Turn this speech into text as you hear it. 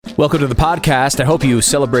Welcome to the podcast. I hope you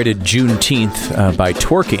celebrated Juneteenth by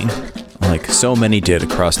twerking, like so many did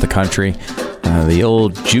across the country. The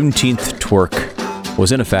old Juneteenth twerk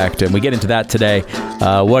was in effect, and we get into that today.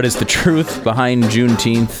 What is the truth behind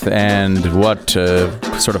Juneteenth, and what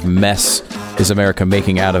sort of mess is America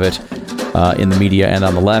making out of it in the media and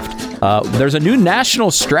on the left? There's a new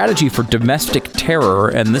national strategy for domestic terror,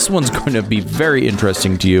 and this one's going to be very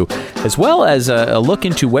interesting to you, as well as a look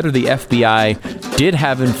into whether the FBI did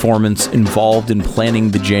have informants involved in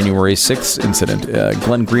planning the January 6th incident.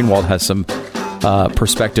 Glenn Greenwald has some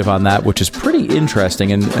perspective on that, which is pretty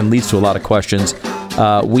interesting and leads to a lot of questions.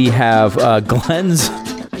 We have Glenn's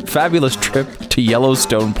fabulous trip to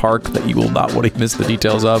Yellowstone Park that you will not want to miss the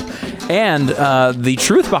details of. And the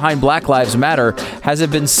truth behind Black Lives Matter. Has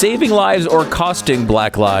it been saving lives or costing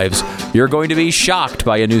Black lives? You're going to be shocked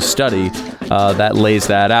by a new study that lays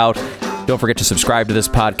that out. Don't forget to subscribe to this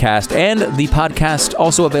podcast, and the podcast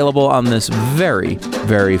also available on this very,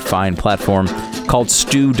 very fine platform called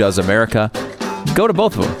Stu Does America. Go to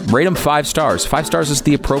both of them. Rate them 5 stars. 5 stars is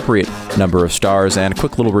the appropriate number of stars, and a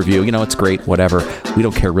quick little review. You know, it's great, whatever. We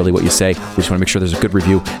don't care really what you say. We just want to make sure there's a good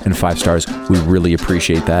review, and 5 stars. We really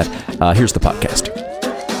appreciate that. Here's the podcast.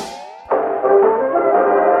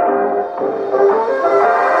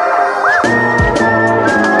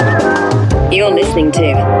 You're listening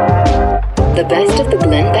to the best of the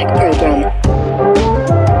Glenn Beck program.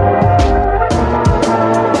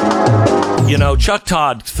 You know, Chuck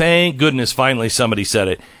Todd, thank goodness finally somebody said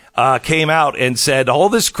it, came out and said all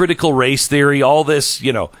this critical race theory, all this,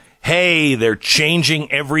 you know, hey, they're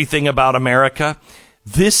changing everything about America.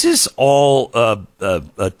 This is all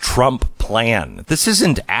a Trump plan. This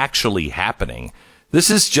isn't actually happening. This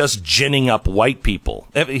is just ginning up white people.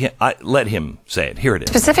 Let him say it. Here it is.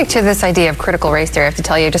 Specific to this idea of critical race theory, I have to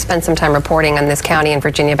tell you, I just spent some time reporting on this county in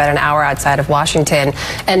Virginia, about an hour outside of Washington.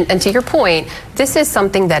 And to your point, this is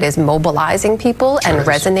something that is mobilizing people and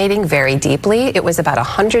resonating very deeply. It was about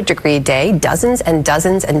 100-degree day. Dozens and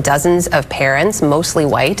dozens and dozens of parents, mostly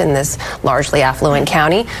white in this largely affluent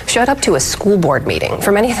county, showed up to a school board meeting.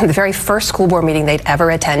 For many of them, the very first school board meeting they'd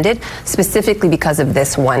ever attended, specifically because of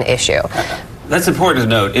this one issue. That's important to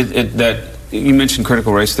note that you mentioned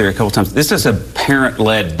critical race theory a couple times. This is a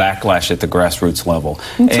parent-led backlash at the grassroots level.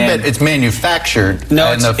 It's manufactured.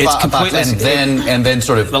 No, it's completely. And then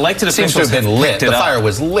sort of elected seems to have been lit. The fire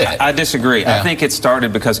was lit. I disagree. Yeah. I think it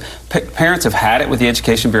started because parents have had it with the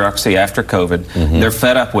education bureaucracy after COVID. Mm-hmm. They're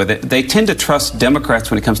fed up with it. They tend to trust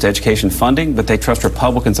Democrats when it comes to education funding, but they trust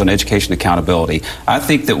Republicans on education accountability. I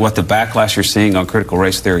think that what the backlash you're seeing on critical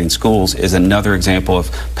race theory in schools is another example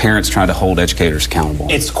of parents trying to hold educators accountable.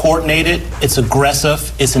 It's coordinated. It's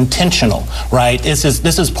aggressive. It's intentional, right? This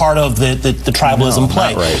is part of the tribalism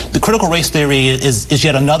play. Right. The critical race theory is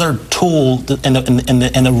yet another tool in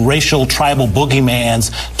the racial tribal boogeyman's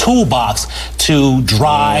toolbox to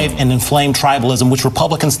drive and inflame tribalism, which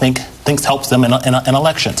Republicans thinks helps them in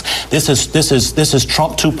elections. This is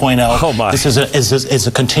Trump 2.0. Oh my. This is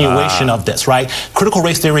a continuation of this, right? Critical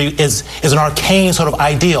race theory is an arcane sort of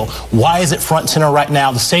ideal. Why is it front and center right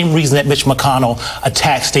now? The same reason that Mitch McConnell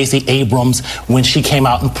attacked Stacey Abrams when she came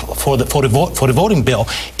out for the voting bill.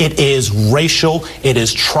 It is racial. It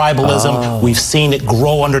is tribalism. Oh. We've seen it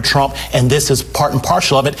grow under Trump, and this is part and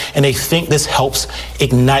parcel of it. And they think this helps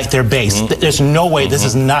ignite their base. Mm-hmm. There's no way this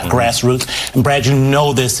is not grassroots. And Brad, you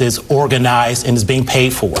know this is organized and is being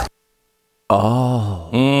paid for. Oh.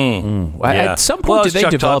 Yeah. At some point, did they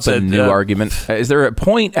develop a new argument? Is there a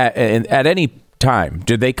point at any time,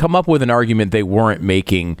 did they come up with an argument they weren't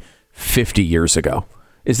making 50 years ago?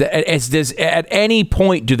 At any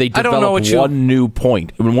point do they develop one new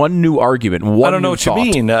point, one new argument, one I don't know what thought?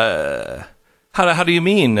 You mean. How do you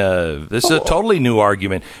mean? This is a totally new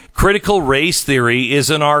argument. Critical race theory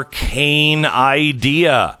is an arcane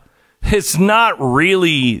idea. It's not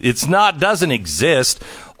really. Doesn't exist.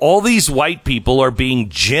 All these white people are being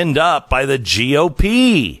ginned up by the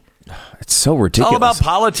GOP. It's so ridiculous. It's all about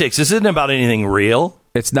politics. This isn't about anything real.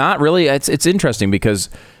 It's not really. It's interesting because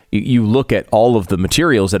you look at all of the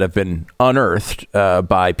materials that have been unearthed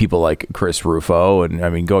by people like Chris Rufo, and I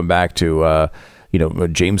mean, going back to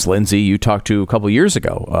James Lindsay, you talked to a couple of years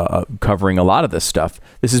ago, covering a lot of this stuff.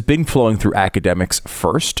 This has been flowing through academics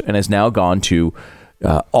first, and has now gone to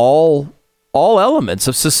all elements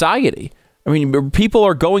of society. I mean, people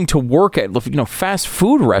are going to work at fast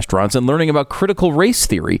food restaurants and learning about critical race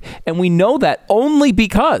theory, and we know that only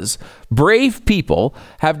because brave people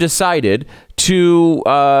have decided to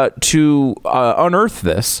unearth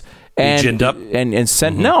this and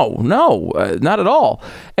sent no, not at all.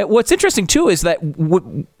 And what's interesting too is that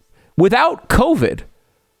without COVID,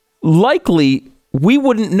 likely we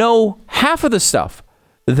wouldn't know half of the stuff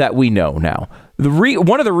that we know now.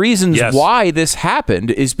 One of the reasons why this happened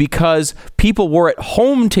is because people were at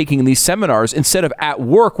home taking these seminars instead of at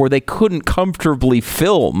work, where they couldn't comfortably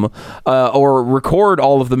film or record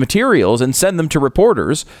all of the materials and send them to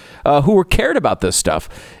reporters who were cared about this stuff.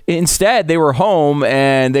 Instead, they were home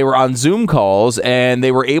and they were on Zoom calls, and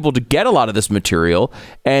they were able to get a lot of this material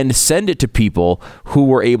and send it to people who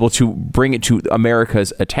were able to bring it to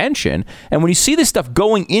America's attention. And when you see this stuff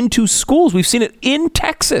going into schools, we've seen it in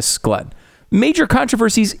Texas, Glenn. Major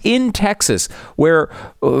controversies in Texas where,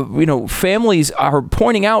 families are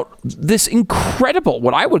pointing out this incredible,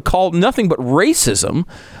 what I would call nothing but racism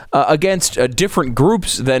against different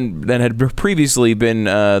groups than had previously been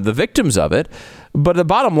the victims of it. But the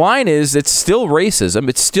bottom line is it's still racism.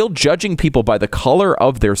 It's still judging people by the color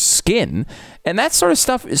of their skin. And that sort of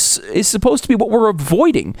stuff is supposed to be what we're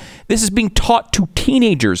avoiding. This is being taught to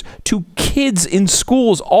teenagers, to kids in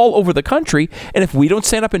schools all over the country. And if we don't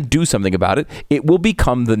stand up and do something about it, it will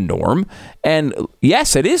become the norm. And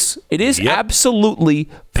yes, it is. It is absolutely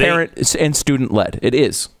parent and student led. It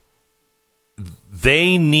is.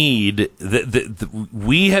 They need,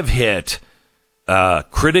 we have hit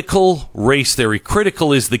critical race theory.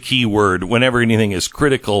 Critical is the key word. Whenever anything is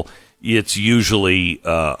critical, it's usually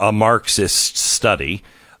a Marxist study.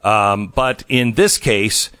 But in this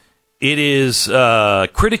case, it is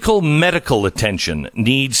critical medical attention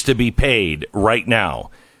needs to be paid right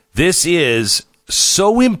now. This is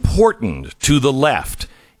so important to the left.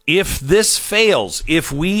 If this fails,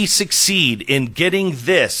 if we succeed in getting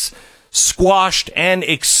this squashed and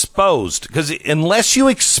exposed, because unless you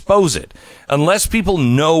expose it, unless people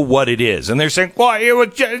know what it is, and they're saying, well,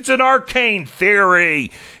 it's an arcane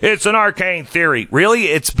theory. It's an arcane theory. Really?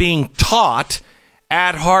 It's being taught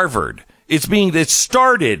at Harvard. It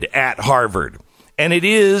started at Harvard. And it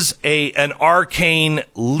is an arcane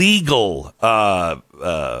legal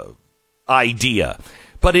idea.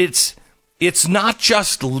 But it's not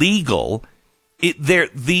just legal.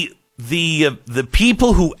 The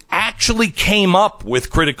people who actually came up with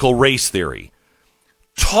critical race theory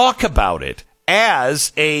talk about it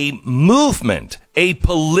as a movement, a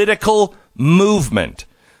political movement.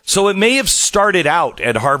 So it may have started out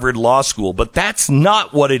at Harvard Law School, but that's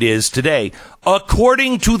not what it is today,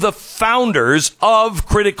 according to the founders of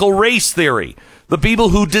critical race theory, the people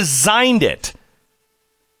who designed it.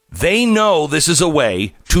 They know this is a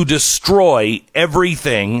way to destroy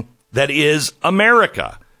everything that is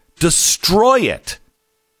America. Destroy it.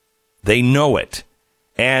 They know it.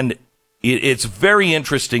 And it's very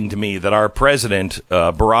interesting to me that our president,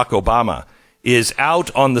 Barack Obama, is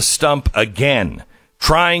out on the stump again,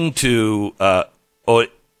 trying to...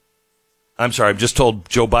 I'm sorry, I've just told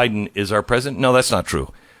Joe Biden is our president. No, that's not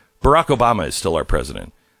true. Barack Obama is still our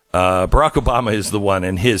president. Barack Obama is the one,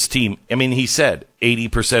 and his team... I mean, he said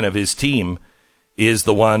 80% of his team is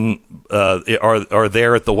the one are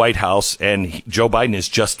there at the White House, and Joe Biden is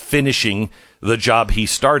just finishing the job he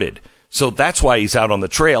started. So that's why he's out on the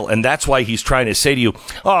trail, and that's why he's trying to say to you,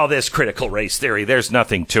 oh, this critical race theory, there's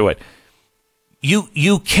nothing to it.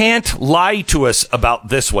 You can't lie to us about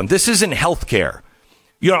this one. This isn't healthcare.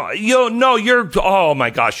 Oh my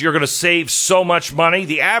gosh, you're going to save so much money.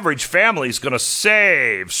 The average family is going to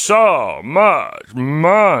save so much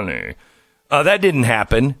money. That didn't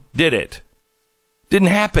happen, did it? Didn't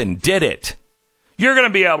happen, did it? You're going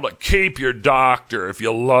to be able to keep your doctor if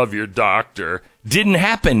you love your doctor. Didn't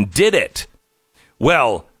happen, did it?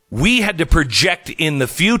 Well, we had to project in the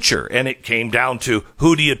future, and it came down to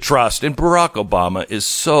who do you trust? And Barack Obama is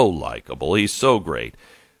so likable. He's so great.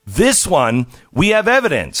 This one, we have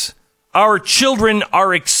evidence. Our children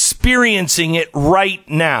are experiencing it right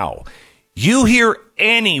now. You hear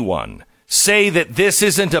anyone say that this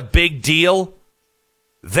isn't a big deal,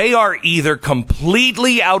 they are either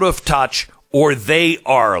completely out of touch or they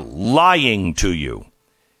are lying to you.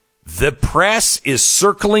 The press is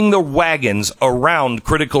circling the wagons around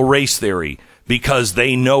critical race theory because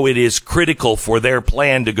they know it is critical for their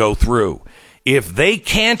plan to go through. If they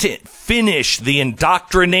can't finish the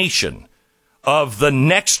indoctrination of the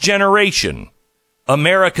next generation,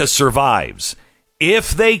 America survives.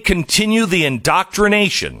 If they continue the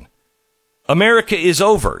indoctrination, America is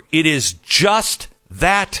over. It is just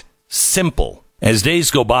that simple. As days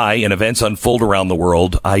go by and events unfold around the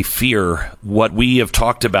world, I fear what we have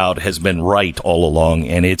talked about has been right all along,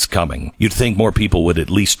 and it's coming. You'd think more people would at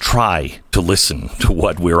least try to listen to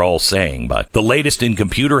what we're all saying, but the latest in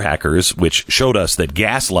computer hackers, which showed us that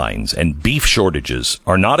gas lines and beef shortages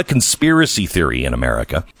are not a conspiracy theory in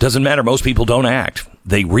America. Doesn't matter. Most people don't act.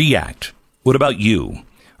 They react. What about you?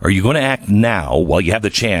 Are you going to act now while you have the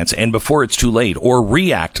chance and before it's too late, or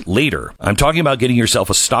react later? I'm talking about getting yourself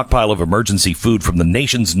a stockpile of emergency food from the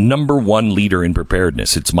nation's #1 leader in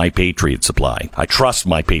preparedness. It's My Patriot Supply. I trust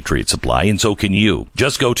My Patriot Supply, and so can you.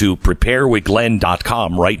 Just go to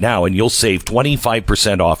preparewithglenn.com right now, and you'll save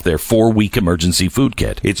 25% off their 4-week emergency food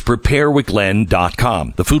kit. It's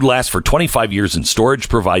preparewithglenn.com. The food lasts for 25 years in storage,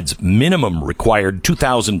 provides minimum required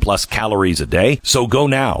 2,000 plus calories a day. So go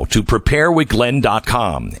now to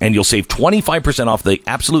preparewithglenn.com. And you'll save 25% off the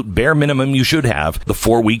absolute bare minimum you should have, the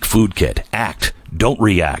 4-week food kit. Act. Don't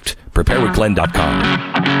react. Preparewithglenn.com.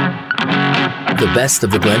 The best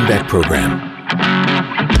of the Glenn Beck program.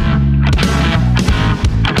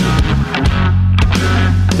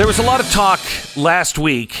 There was a lot of talk last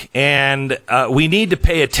week, and we need to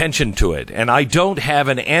pay attention to it. And I don't have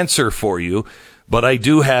an answer for you, but I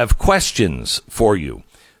do have questions for you.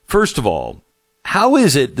 First of all, how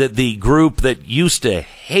is it that the group that used to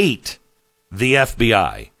hate the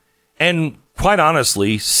FBI, and quite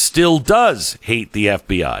honestly still does hate the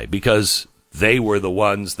FBI because they were the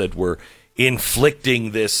ones that were inflicting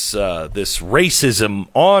this racism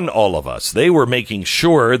on all of us. They were making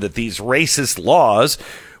sure that these racist laws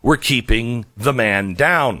were keeping the man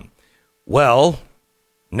down. Well,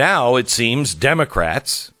 now it seems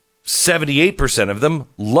Democrats, 78% of them,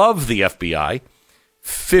 love the FBI.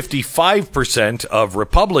 55% of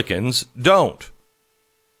Republicans don't.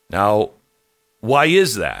 Now, why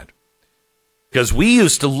is that? Because we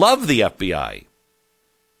used to love the FBI.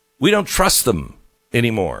 We don't trust them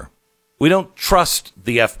anymore. We don't trust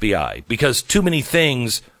the FBI because too many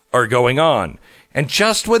things are going on. And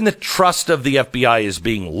just when the trust of the FBI is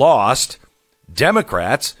being lost,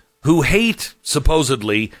 Democrats who hate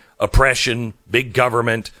supposedly oppression, big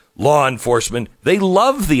government, law enforcement, they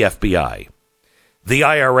love the FBI. The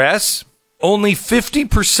IRS, only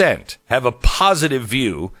 50% have a positive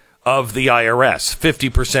view of the IRS,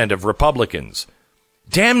 50% of Republicans.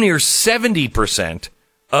 Damn near 70%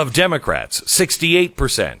 of Democrats,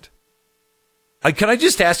 68%. Can I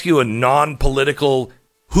just ask you a non-political,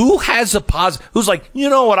 who has a positive, who's like, you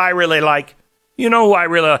know what I really like? You know who I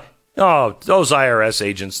really like? Oh, those IRS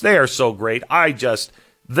agents, they are so great. I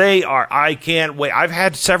can't wait. I've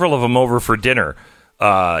had several of them over for dinner,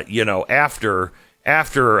 after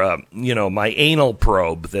my anal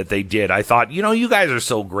probe that they did. I thought, you guys are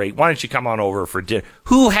so great. Why don't you come on over for dinner?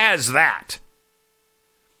 Who has that?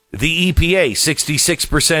 The EPA,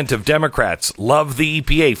 66% of Democrats love the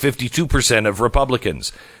EPA, 52% of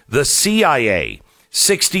Republicans. The CIA,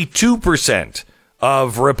 62%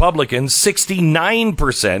 of Republicans,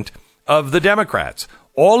 69% of the Democrats.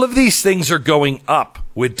 All of these things are going up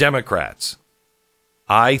with Democrats.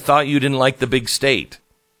 I thought you didn't like the big state.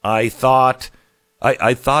 I thought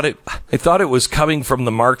it was coming from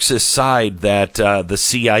the Marxist side that the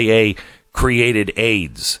CIA created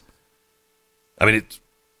AIDS. I mean, it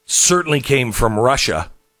certainly came from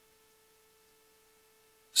Russia.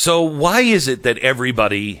 So why is it that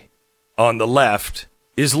everybody on the left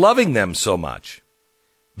is loving them so much?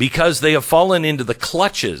 Because they have fallen into the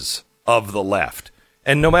clutches of the left.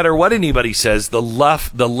 And no matter what anybody says, the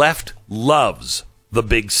left loves the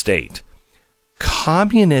big state.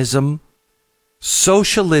 Communism,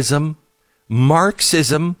 socialism,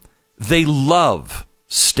 Marxism, they love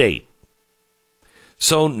state.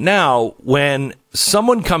 So now when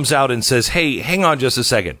someone comes out and says, hey, hang on just a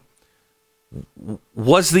second,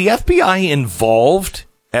 was the FBI involved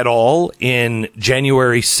at all in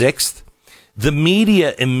January 6th? The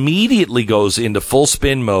media immediately goes into full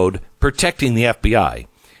spin mode protecting the FBI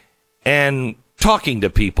and talking to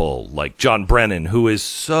people like John Brennan, who is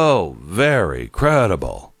so very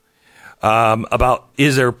credible, about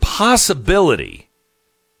is there possibility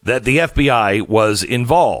that the FBI was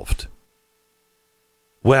involved?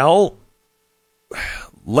 Well,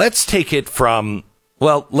 let me take it from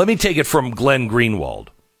Glenn Greenwald,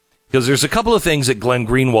 because there's a couple of things that Glenn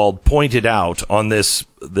Greenwald pointed out on this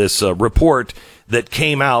report that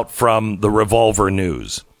came out from the Revolver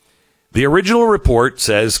News. The original report,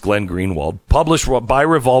 says Glenn Greenwald, published by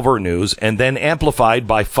Revolver News and then amplified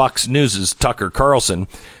by Fox News' Tucker Carlson,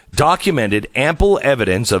 documented ample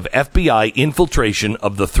evidence of FBI infiltration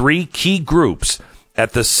of the three key groups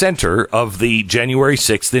at the center of the January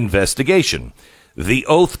 6th investigation: the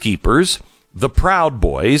Oath Keepers, the Proud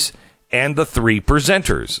Boys, and the three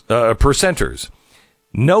percenters.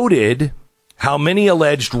 Noted how many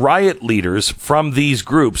alleged riot leaders from these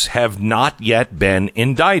groups have not yet been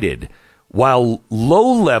indicted, while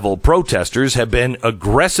low-level protesters have been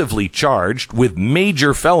aggressively charged with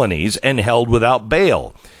major felonies and held without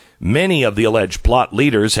bail. Many of the alleged plot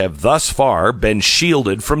leaders have thus far been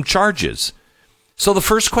shielded from charges. So the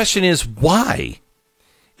first question is, why?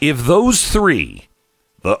 If those three,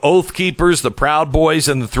 the Oath Keepers, the Proud Boys,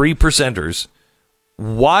 and the 3%ers,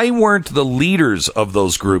 why weren't the leaders of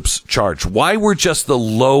those groups charged? Why were just the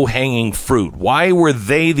low-hanging fruit? Why were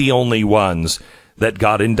they the only ones that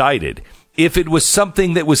got indicted? If it was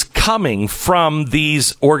something that was coming from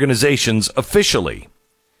these organizations officially.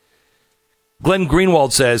 Glenn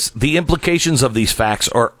Greenwald says the implications of these facts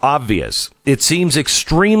are obvious. It seems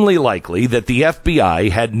extremely likely that the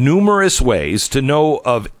FBI had numerous ways to know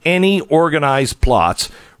of any organized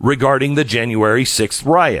plots regarding the January 6th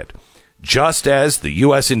riot, just as the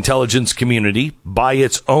U.S. intelligence community, by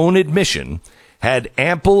its own admission, had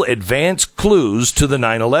ample advance clues to the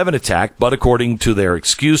 9/11 attack, but according to their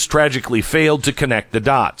excuse, tragically failed to connect the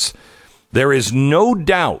dots. There is no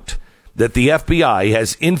doubt that the FBI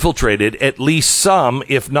has infiltrated at least some,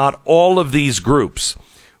 if not all, of these groups,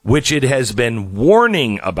 which it has been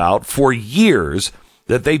warning about for years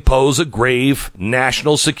that they pose a grave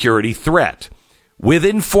national security threat, with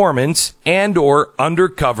informants and or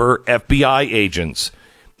undercover FBI agents.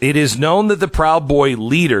 It is known that the Proud Boy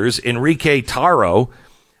leaders, Enrique Tarrio,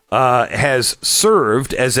 has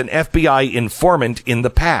served as an FBI informant in the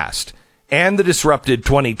past, and the disrupted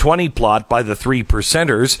 2020 plot by the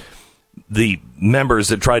 3%ers, the members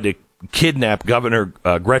that tried to kidnap Governor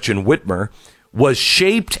Gretchen Whitmer, was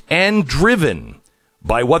shaped and driven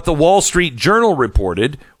by what the Wall Street Journal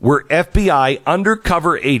reported were FBI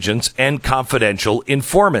undercover agents and confidential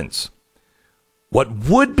informants. What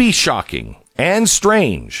would be shocking and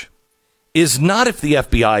strange is not if the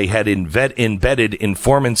FBI had embedded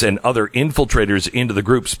informants and other infiltrators into the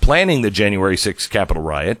groups planning the January 6th Capitol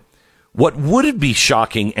riot. What would be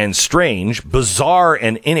shocking and strange, bizarre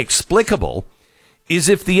and inexplicable, is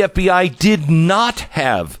if the FBI did not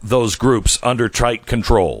have those groups under tight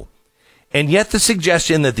control. And yet the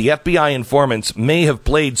suggestion that the FBI informants may have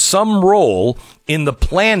played some role in the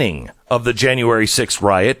planning of the January 6th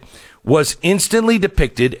riot was instantly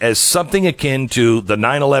depicted as something akin to the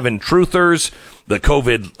 9/11 truthers, the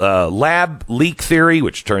COVID lab leak theory,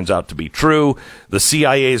 which turns out to be true, the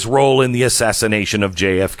CIA's role in the assassination of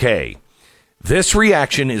JFK. This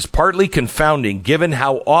reaction is partly confounding given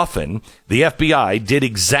how often the FBI did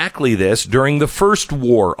exactly this during the first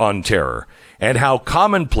war on terror, and how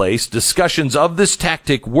commonplace discussions of this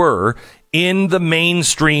tactic were in the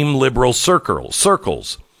mainstream liberal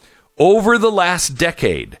circles. Over the last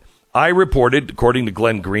decade, I reported, according to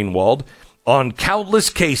Glenn Greenwald, on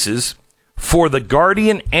countless cases for The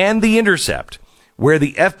Guardian and The Intercept, where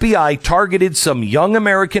the FBI targeted some young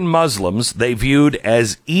American Muslims they viewed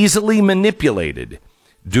as easily manipulated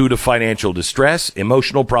due to financial distress,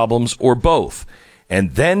 emotional problems, or both,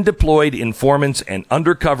 and then deployed informants and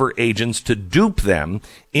undercover agents to dupe them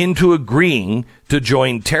into agreeing to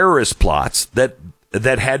join terrorist plots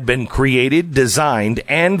that had been created, designed,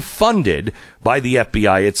 and funded by the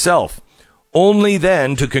FBI itself, only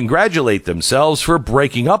then to congratulate themselves for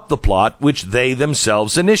breaking up the plot which they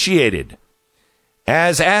themselves initiated.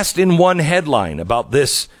 As asked in one headline about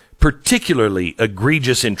this particularly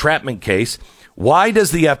egregious entrapment case, why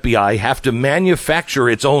does the FBI have to manufacture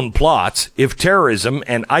its own plots if terrorism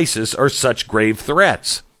and ISIS are such grave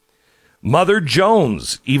threats? Mother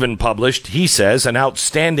Jones even published, he says, an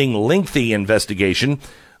outstanding lengthy investigation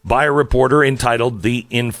by a reporter entitled The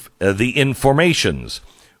Informations,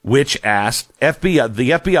 which asked, the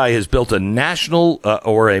FBI has built a national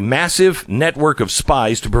or a massive network of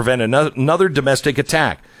spies to prevent another domestic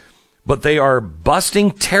attack. But they are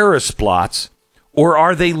busting terrorist plots, or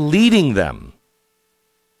are they leading them?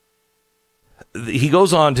 He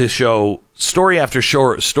goes on to show story after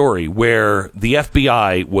story where the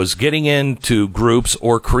FBI was getting into groups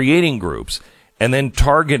or creating groups and then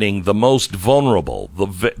targeting the most vulnerable,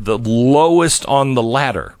 the lowest on the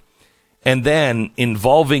ladder, and then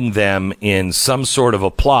involving them in some sort of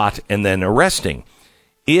a plot and then arresting.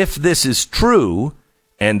 If this is true,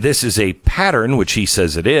 and this is a pattern, which he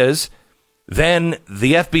says it is, then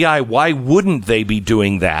the FBI, why wouldn't they be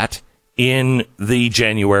doing that in the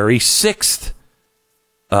January 6th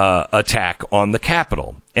attack on the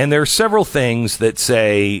Capitol? And there are several things that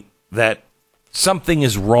say that something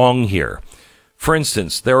is wrong here. For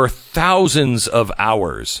instance, there are thousands of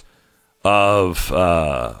hours of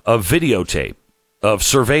videotape, of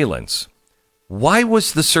surveillance. Why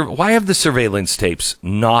have the surveillance tapes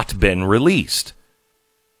not been released?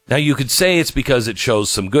 Now, you could say it's because it shows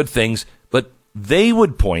some good things, but they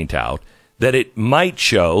would point out that it might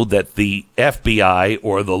show that the FBI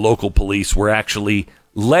or the local police were actually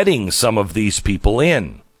letting some of these people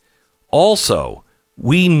in. Also,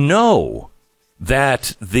 we know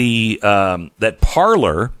that that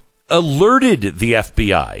Parler alerted the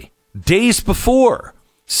FBI days before,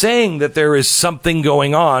 saying that there is something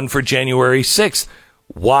going on for January 6th.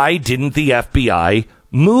 Why didn't the FBI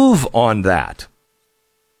move on that?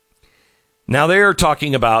 Now, they're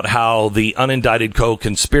talking about how the unindicted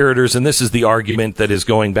co-conspirators, and this is the argument that is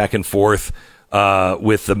going back and forth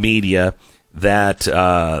with the media, that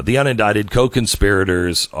the unindicted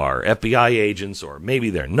co-conspirators are FBI agents, or maybe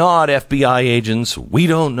they're not FBI agents. We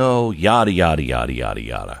don't know, yada, yada, yada, yada,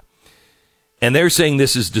 yada. And they're saying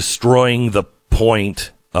this is destroying the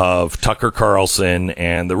point of Tucker Carlson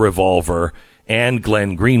and the revolver and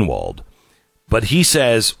Glenn Greenwald. But he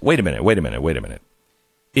says, wait a minute.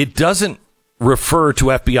 It doesn't refer to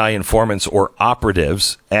FBI informants or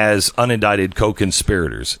operatives as unindicted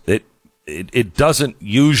co-conspirators. It doesn't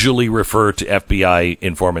usually refer to FBI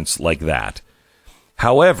informants like that.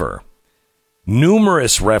 However,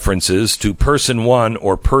 numerous references to person one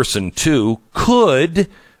or person two could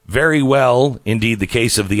very well, indeed the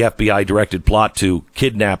case of the FBI-directed plot to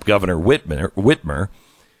kidnap Governor Whitmer,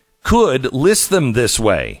 could list them this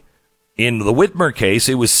way. In the Whitmer case,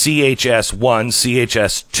 it was CHS-1,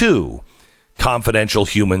 CHS-2, confidential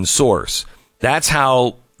human source. That's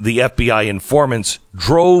how the FBI informants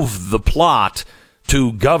drove the plot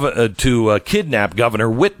to kidnap Governor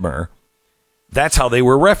Whitmer. That's how they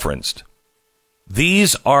were referenced.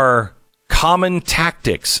 These are common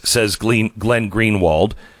tactics, says Glenn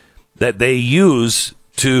Greenwald, that they use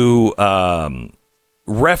to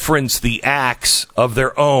reference the acts of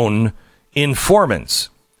their own informants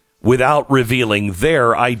without revealing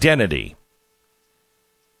their identity.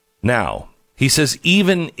 Now, he says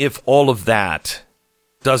even if all of that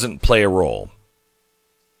doesn't play a role,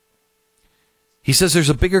 he says there's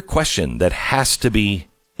a bigger question that has to be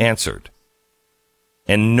answered.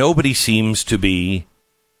 And nobody seems to be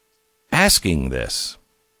asking this.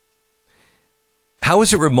 How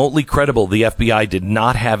is it remotely credible the FBI did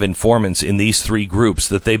not have informants in these three groups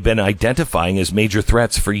that they've been identifying as major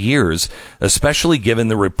threats for years, especially given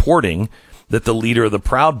the reporting that the leader of the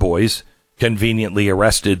Proud Boys, conveniently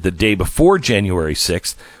arrested the day before January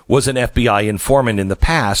 6th, was an FBI informant in the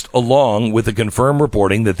past, along with the confirmed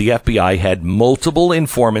reporting that the FBI had multiple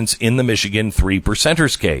informants in the Michigan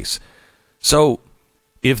 3%ers case. So,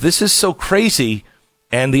 if this is so crazy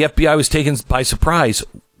and the FBI was taken by surprise,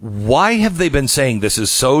 why have they been saying this is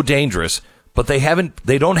so dangerous, but they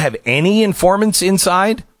don't have any informants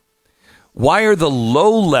inside? Why are the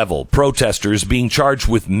low-level protesters being charged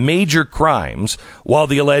with major crimes while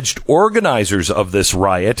the alleged organizers of this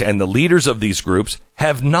riot and the leaders of these groups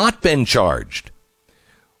have not been charged?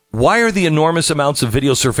 Why are the enormous amounts of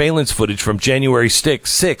video surveillance footage from January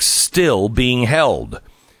 6th still being held?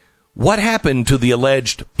 What happened to the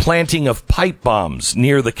alleged planting of pipe bombs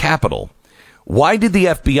near the Capitol? Why did the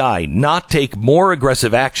FBI not take more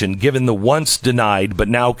aggressive action given the once denied but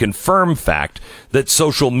now confirmed fact that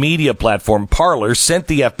social media platform Parler sent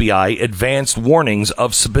the FBI advanced warnings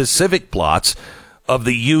of specific plots of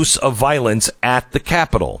the use of violence at the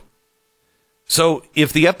Capitol? So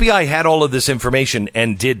if the FBI had all of this information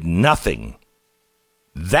and did nothing,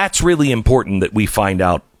 that's really important that we find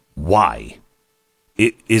out why.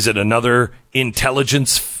 Is it another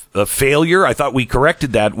intelligence failure? I thought we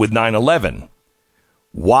corrected that with 9/11.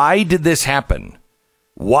 Why did this happen?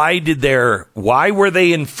 Why were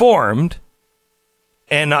they informed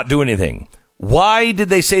and not do anything? Why did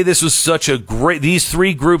they say this was these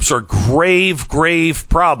three groups are grave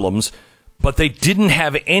problems, but they didn't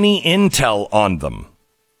have any intel on them?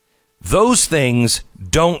 Those things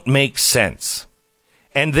don't make sense.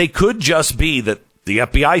 And they could just be that the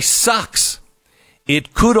FBI sucks.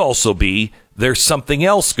 It could also be there's something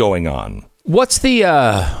else going on. What's the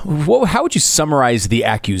how would you summarize the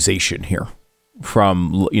accusation here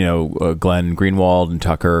from Glenn Greenwald and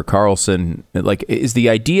Tucker Carlson? Like, is the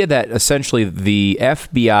idea that essentially the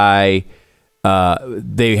FBI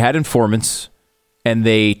they had informants and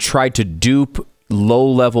they tried to dupe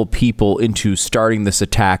low-level people into starting this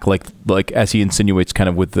attack, like as he insinuates, kind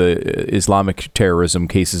of with the Islamic terrorism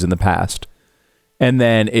cases in the past, and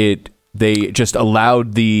then they just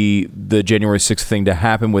allowed the January 6th thing to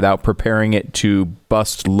happen without preparing it to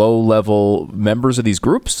bust low-level members of these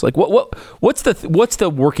groups? Like, what's the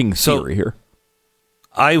working theory here?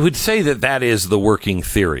 I would say that is the working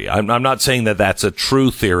theory. I'm not saying that that's a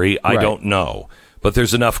true theory. I don't know. But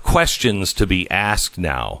there's enough questions to be asked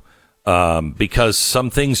now because some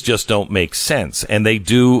things just don't make sense. And they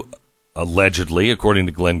do, allegedly, according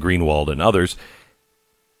to Glenn Greenwald and others,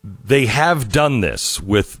 they have done this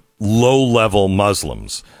with low-level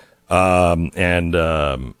Muslims and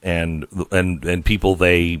people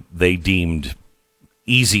they deemed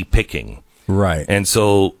easy picking, right? And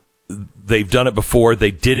so they've done it before.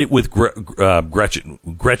 They did it with Gretchen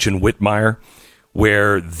Whitmire,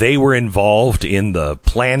 where they were involved in the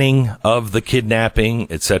planning of the kidnapping,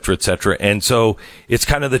 et cetera, et cetera. And so it's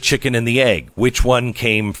kind of the chicken and the egg. Which one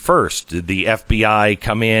came first? Did the FBI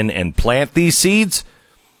come in and plant these seeds?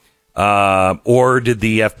 Or did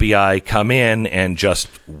the FBI come in and just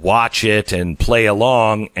watch it and play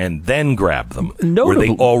along and then grab them? Were they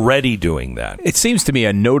already doing that? It seems to me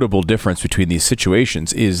a notable difference between these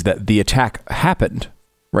situations is that the attack happened,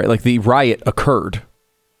 right? Like the riot occurred.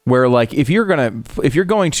 Where, like, if you're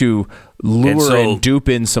going to lure and dupe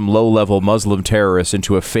in some low-level Muslim terrorists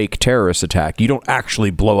into a fake terrorist attack, you don't actually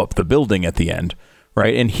blow up the building at the end,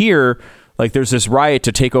 right? And here, like, there's this riot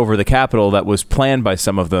to take over the Capitol that was planned by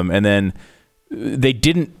some of them, and then they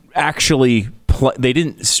didn't actually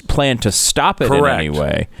plan to stop it in any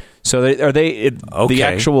way. So the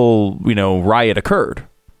actual riot occurred.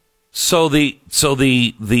 So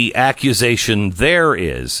the accusation there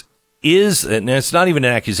is, and it's not even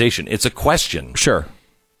an accusation, it's a question. Sure.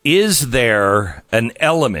 Is there an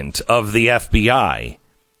element of the FBI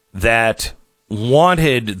that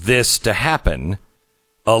wanted this to happen,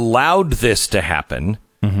 allowed this to happen,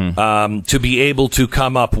 to be able to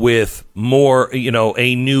come up with more,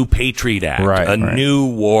 a new Patriot Act, new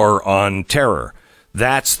war on terror?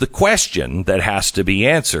 That's the question that has to be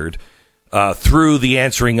answered through the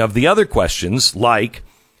answering of the other questions, like,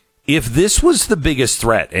 if this was the biggest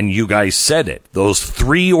threat, and you guys said it, those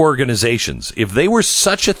three organizations, if they were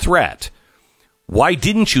such a threat, why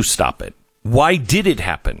didn't you stop it? Why did it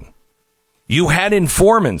happen? You had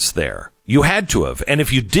informants there. You had to have. And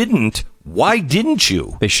if you didn't, why didn't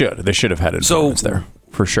you? They should have had informants there,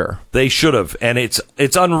 for sure. They should have. And it's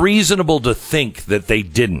unreasonable to think that they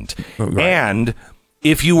didn't. Right. And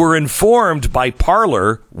if you were informed by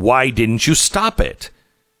Parler, why didn't you stop it?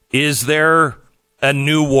 Is there a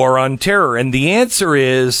new war on terror? And the answer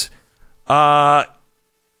is, it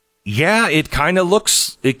kind of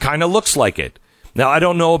looks like it. Now, I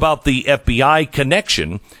don't know about the FBI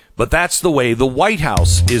connection, but that's the way the White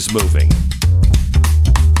House is moving.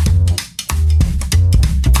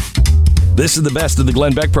 This is the best of the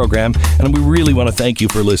Glenn Beck program, and we really want to thank you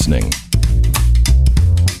for listening.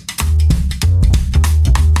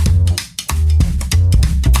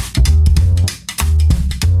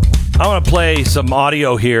 I want to play some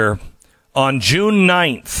audio here. On June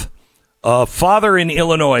 9th, a father in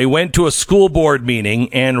Illinois went to a school board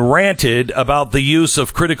meeting and ranted about the use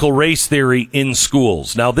of critical race theory in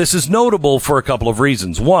schools. Now, this is notable for a couple of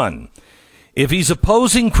reasons. One, if he's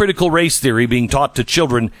opposing critical race theory being taught to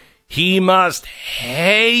children, he must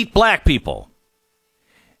hate black people.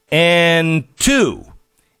 And two,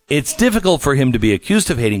 it's difficult for him to be accused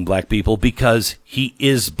of hating black people because he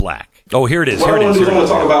is black. Oh, here it is. What I want to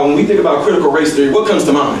talk about, when we think about critical race theory, what comes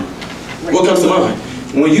to mind? What comes to mind?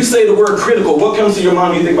 When you say the word critical, what comes to your mind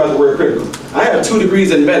when you think about the word critical? I have 2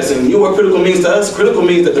 degrees in medicine. You know what critical means to us? Critical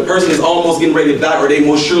means that the person is almost getting ready to die, or they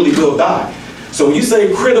most surely will die. So when you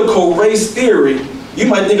say critical race theory, you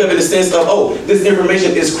might think of it in the sense of, oh, this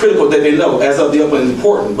information is critical that they know, as of the up and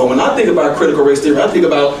important. But when I think about critical race theory, I think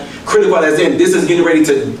about critical as in this is getting ready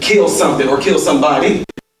to kill something or kill somebody.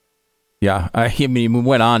 Yeah, he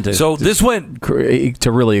went on to. So this went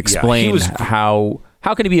to really explain how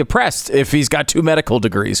can he be oppressed if he's got 2 medical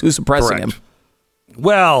degrees? Who's oppressing him?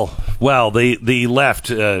 Well, the left,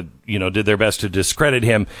 did their best to discredit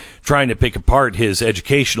him, trying to pick apart his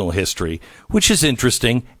educational history, which is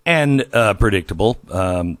interesting and predictable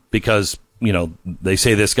because they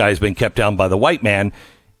say this guy's been kept down by the white man.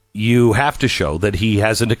 You have to show that he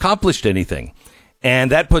hasn't accomplished anything.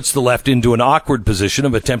 And that puts the left into an awkward position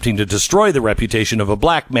of attempting to destroy the reputation of a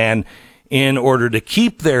black man in order to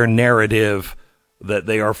keep their narrative that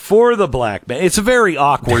they are for the black man. It's a very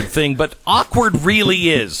awkward thing, but awkward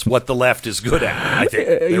really is what the left is good at, I think.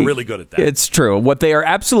 They're really good at that. It's true. What they are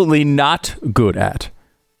absolutely not good at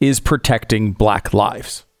is protecting black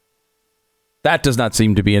lives. That does not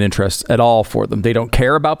seem to be an interest at all for them. They don't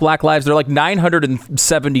care about black lives. They're like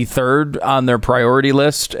 973rd on their priority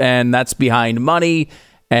list, and that's behind money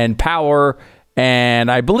and power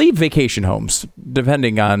and I believe vacation homes,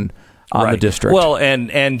 depending on the district. Well,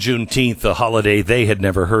 and Juneteenth, a holiday they had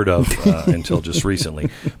never heard of until just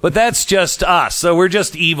recently. But that's just us. So we're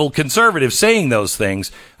just evil conservatives saying those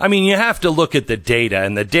things. I mean, you have to look at the data,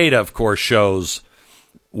 and the data, of course, shows...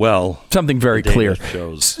 Well, something very clear.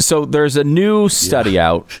 So there's a new study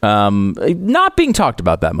out, not being talked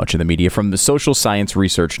about that much in the media, from the Social Science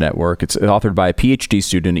Research Network. It's authored by a PhD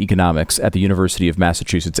student in economics at the University of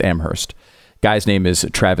Massachusetts Amherst. Guy's name is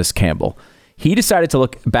Travis Campbell. He decided to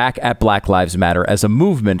look back at Black Lives Matter as a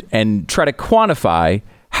movement and try to quantify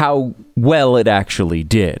how well it actually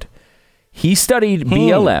did. He studied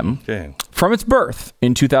BLM from its birth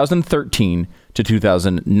in 2013 to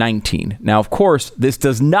 2019. Now, of course, this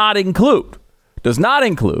does not include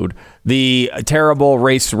the terrible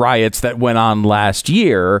race riots that went on last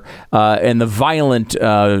year and the violent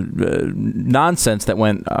nonsense that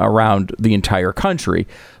went around the entire country.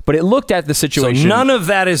 But it looked at the situation. So none of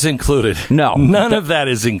that is included. No. None of that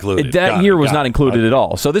is included. That year was not included at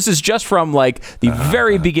all. So this is just from like the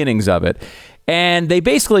very beginnings of it. And they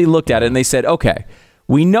basically looked at it and they said, okay,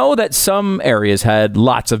 we know that some areas had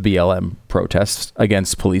lots of BLM protests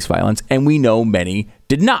against police violence, and we know many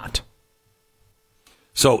did not.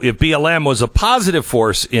 So if BLM was a positive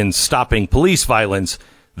force in stopping police violence,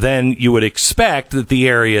 then you would expect that the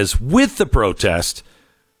areas with the protest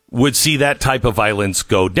would see that type of violence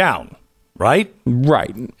go down, right?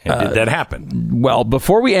 Right. And did that happen? Well,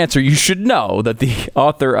 before we answer, you should know that the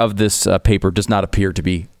author of this paper does not appear to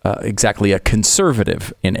be exactly a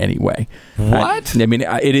conservative in any way. What? I mean,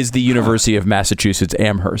 it is the University of Massachusetts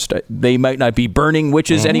Amherst. They might not be burning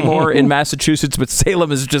witches anymore in Massachusetts, but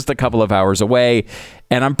Salem is just a couple of hours away.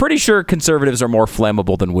 And I'm pretty sure conservatives are more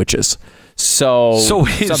flammable than witches. So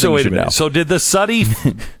wait a minute. So did the study,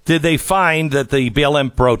 did they find that the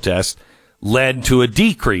BLM protest led to a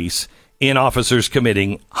decrease in officers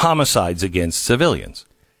committing homicides against civilians?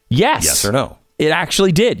 Yes. Yes or no? It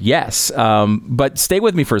actually did, yes. But stay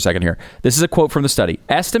with me for a second here. This is a quote from the study.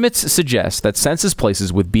 Estimates suggest that census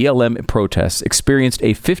places with BLM protests experienced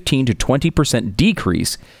a 15 to 20%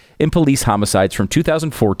 decrease in police homicides from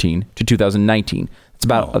 2014 to 2019. It's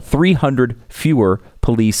about 300 fewer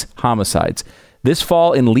police homicides. This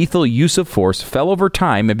fall in lethal use of force fell over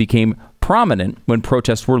time and became prominent when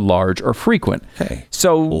protests were large or frequent. Okay.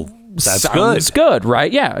 So that's good,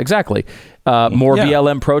 right? Yeah, exactly. More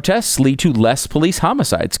BLM protests lead to less police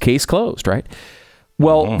homicides. Case closed, right?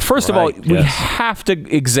 Well, first of all, we have to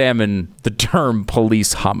examine the term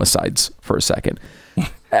police homicides for a second.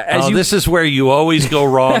 This is where you always go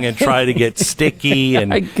wrong and try to get sticky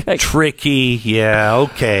and tricky. Yeah,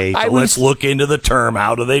 okay. So let's look into the term.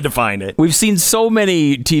 How do they define it? We've seen so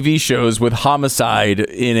many TV shows with homicide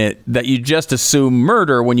in it that you just assume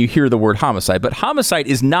murder when you hear the word homicide. But homicide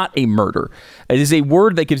is not a murder. It is a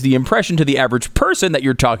word that gives the impression to the average person that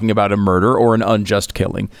you're talking about a murder or an unjust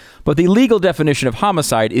killing. But the legal definition of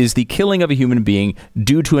homicide is the killing of a human being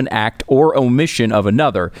due to an act or omission of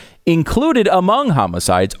another. Included among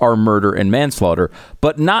homicides are murder and manslaughter,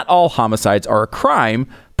 but not all homicides are a crime,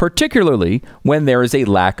 particularly when there is a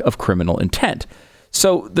lack of criminal intent.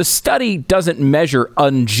 So the study doesn't measure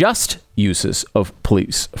unjust uses of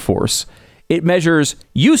police force. It measures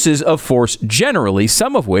uses of force generally,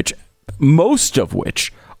 most of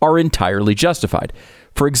which are entirely justified.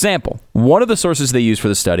 For example, one of the sources they use for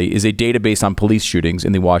the study is a database on police shootings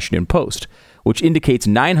in the Washington Post, which indicates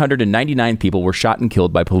 999 people were shot and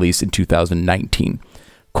killed by police in 2019.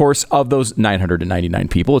 Of course, of those 999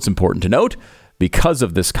 people, it's important to note, because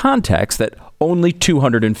of this context, that only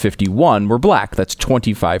 251 were black. That's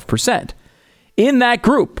 25%. In that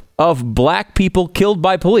group of black people killed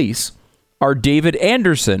by police are David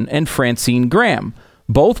Anderson and Francine Graham,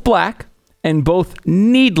 both black and both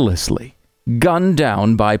needlessly gunned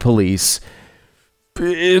down by police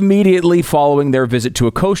immediately following their visit to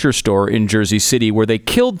a kosher store in Jersey City, where they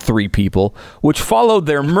killed 3 people, which followed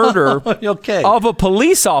their murder of a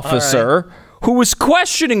police officer who was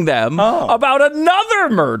questioning them about another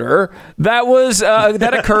murder that was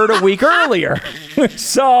that occurred a week earlier.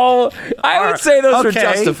 So I would say those are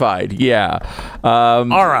justified. Yeah. All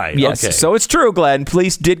right. Yes. Okay. So it's true, Glenn.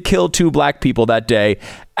 Police did kill 2 black people that day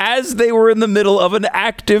as they were in the middle of an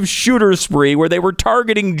active shooter spree where they were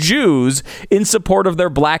targeting Jews in support of their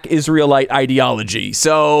black Israelite ideology.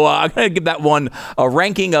 So I'm going to give that one a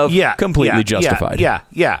ranking of completely justified.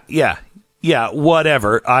 Yeah,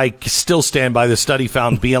 whatever. I still stand by the study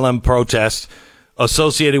found BLM protests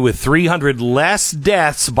associated with 300 less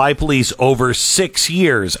deaths by police over 6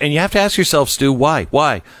 years. And you have to ask yourself, Stu, why?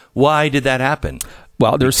 Why did that happen?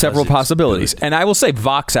 Well, there's several possibilities. And I will say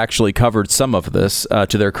Vox actually covered some of this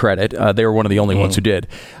to their credit. They were one of the only ones who did.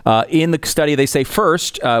 In the study, they say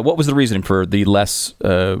first, what was the reason for the less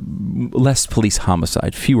police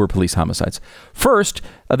homicide, fewer police homicides? First,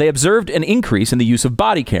 they observed an increase in the use of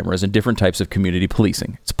body cameras and different types of community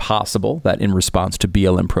policing. It's possible that in response to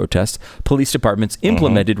BLM protests, police departments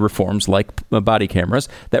implemented reforms like body cameras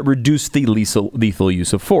that reduced the lethal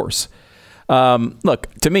use of force.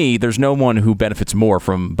 Look, to me, there's no one who benefits more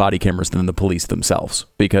from body cameras than the police themselves,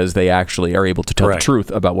 because they actually are able to tell the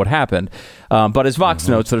truth about what happened. But as Vox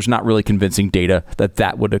notes, there's not really convincing data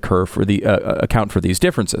that would occur for the account for these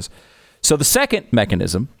differences. So the second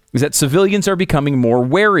mechanism is that civilians are becoming more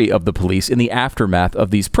wary of the police in the aftermath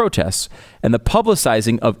of these protests and the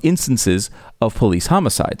publicizing of instances of police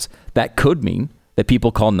homicides. That could mean that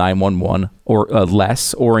people call 911 or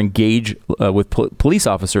less, or engage with police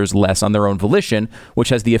officers less on their own volition, which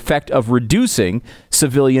has the effect of reducing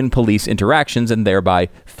civilian police interactions and thereby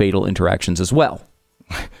fatal interactions as well.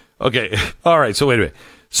 Okay. All right. So wait a minute.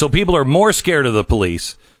 So people are more scared of the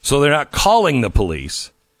police, so they're not calling the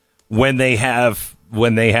police when they have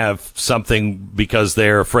something because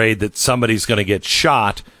they're afraid that somebody's going to get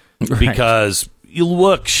shot because you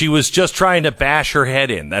look, she was just trying to bash her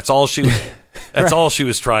head in. That's all she was. That's all she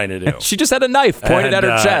was trying to do. She just had a knife pointed at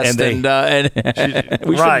her chest, and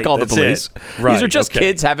we shouldn't call the police. Right, these are just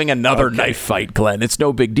kids having another knife fight, Glenn. It's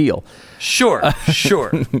no big deal. Sure.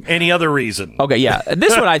 Any other reason? Okay, yeah.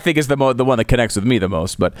 This one I think is the one that connects with me the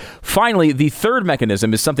most. But finally, the third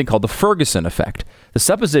mechanism is something called the Ferguson effect. The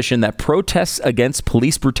supposition that protests against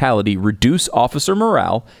police brutality reduce officer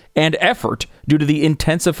morale and effort due to the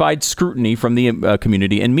intensified scrutiny from the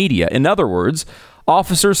community and media. In other words,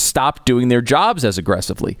 officers stop doing their jobs as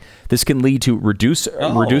aggressively. This can lead to reduced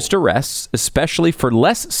arrests, especially for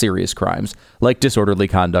less serious crimes like disorderly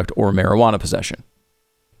conduct or marijuana possession.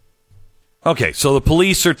 Okay, so the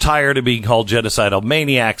police are tired of being called genocidal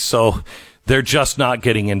maniacs, so they're just not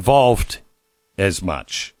getting involved as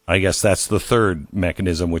much. I guess that's the third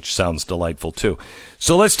mechanism, which sounds delightful too.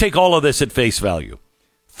 So let's take all of this at face value.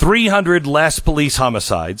 300 less police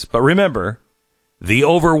homicides, but remember, the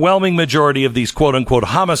overwhelming majority of these quote-unquote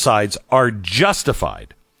homicides are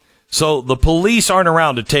justified. So the police aren't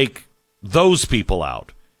around to take those people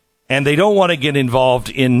out. And they don't want to get involved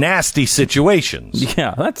in nasty situations.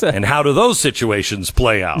 Yeah, And how do those situations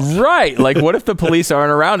play out? Right. Like, what if the police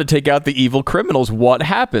aren't around to take out the evil criminals? What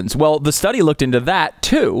happens? Well, the study looked into that,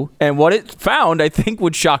 too. And what it found, I think,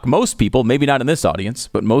 would shock most people. Maybe not in this audience,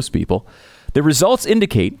 but most people. The results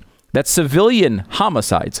indicate that civilian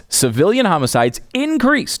homicides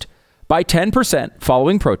increased by 10%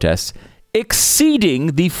 following protests,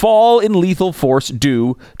 exceeding the fall in lethal force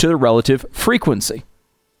due to the relative frequency.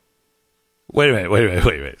 Wait a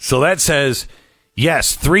minute. So that says,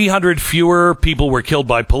 yes, 300 fewer people were killed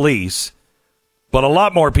by police, but a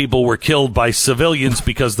lot more people were killed by civilians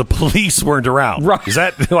because the police weren't around. Right.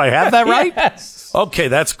 Do I have that right? Yes. Okay,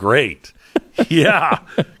 that's great. Yeah,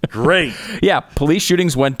 great. Yeah, police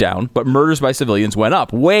shootings went down, but murders by civilians went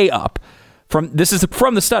up, way up. This is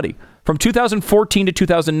from the study. From 2014 to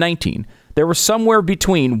 2019, there were somewhere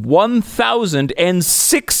between 1,000 and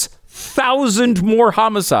 6,000 more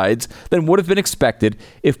homicides than would have been expected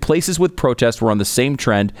if places with protests were on the same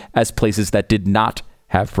trend as places that did not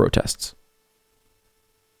have protests.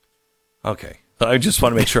 Okay, I just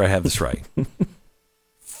want to make sure I have this right.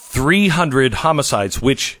 300 homicides,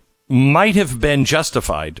 which might have been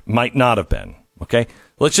justified, might not have been. Okay,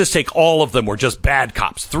 let's just take all of them were just bad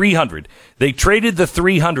cops. 300. They traded the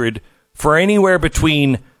 300 for anywhere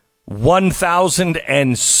between 1,000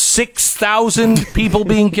 and 6,000 people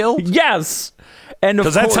being killed? Yes. And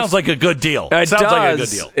because that sounds like a good deal.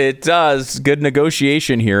 It does. Good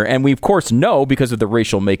negotiation here. And we, of course, know because of the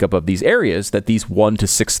racial makeup of these areas that these 1,000 to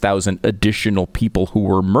 6,000 additional people who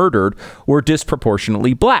were murdered were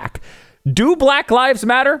disproportionately black. Do Black Lives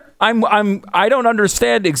Matter? I don't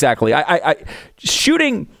understand exactly.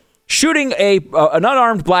 Shooting an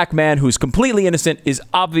unarmed black man who's completely innocent is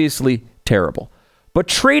obviously terrible. But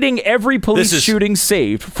trading every police shooting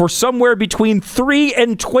saved for somewhere between 3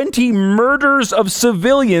 and 20 murders of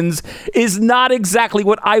civilians is not exactly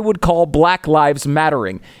what I would call Black Lives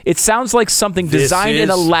Mattering. It sounds like something designed in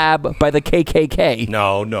a lab by the KKK.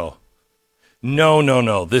 No.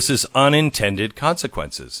 This is unintended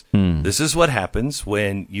consequences. This is what happens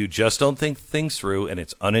when you just don't think things through, and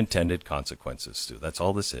it's unintended consequences, Stu. That's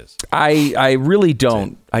all this is. I really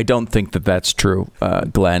don't. I don't think that that's true,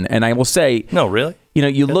 Glenn. And I will say, no, really. You know,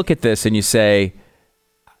 you look at this and you say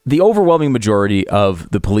the overwhelming majority of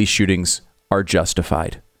the police shootings are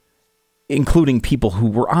justified, including people who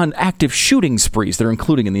were on active shooting sprees. They're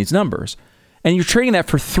including in these numbers. And you're trading that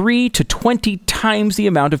for 3 to 20 times the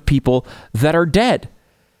amount of people that are dead.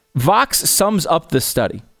 Vox sums up this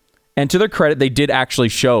study. And to their credit, they did actually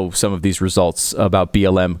show some of these results about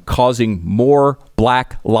BLM causing more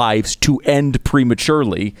black lives to end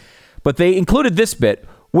prematurely. But they included this bit,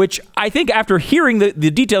 which I think after hearing the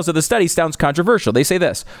details of the study sounds controversial. They say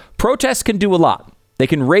this: protests can do a lot. They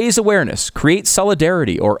can raise awareness, create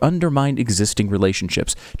solidarity, or undermine existing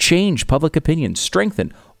relationships, change public opinion,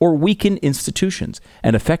 strengthen or weaken institutions,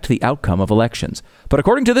 and affect the outcome of elections. But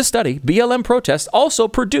according to this study, BLM protests also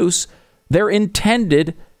produce their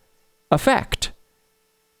intended effect.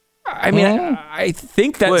 I mean, I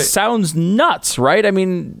think that sounds nuts, right? I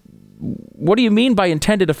mean, what do you mean by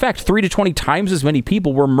intended effect? 3 to 20 times as many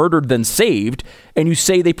people were murdered than saved, and you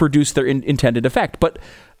say they produced their intended effect. But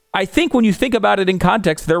I think when you think about it in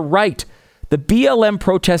context, they're right. The BLM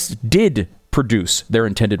protests did produce their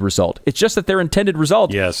intended result. It's just that their intended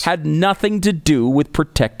result had nothing to do with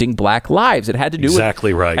protecting black lives. It had to do with,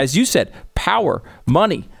 right. as you said, power,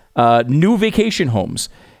 money, new vacation homes.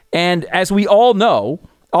 And as we all know,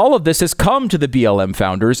 all of this has come to the BLM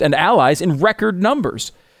founders and allies in record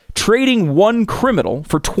numbers. Trading one criminal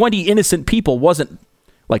for 20 innocent people wasn't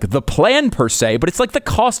like the plan per se, but it's like the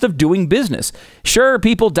cost of doing business. Sure,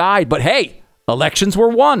 people died, but hey, elections were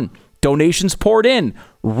won. Donations poured in.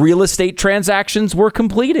 Real estate transactions were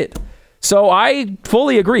completed. So I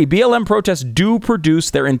fully agree. BLM protests do produce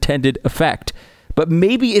their intended effect. But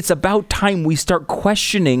maybe it's about time we start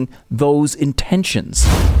questioning those intentions.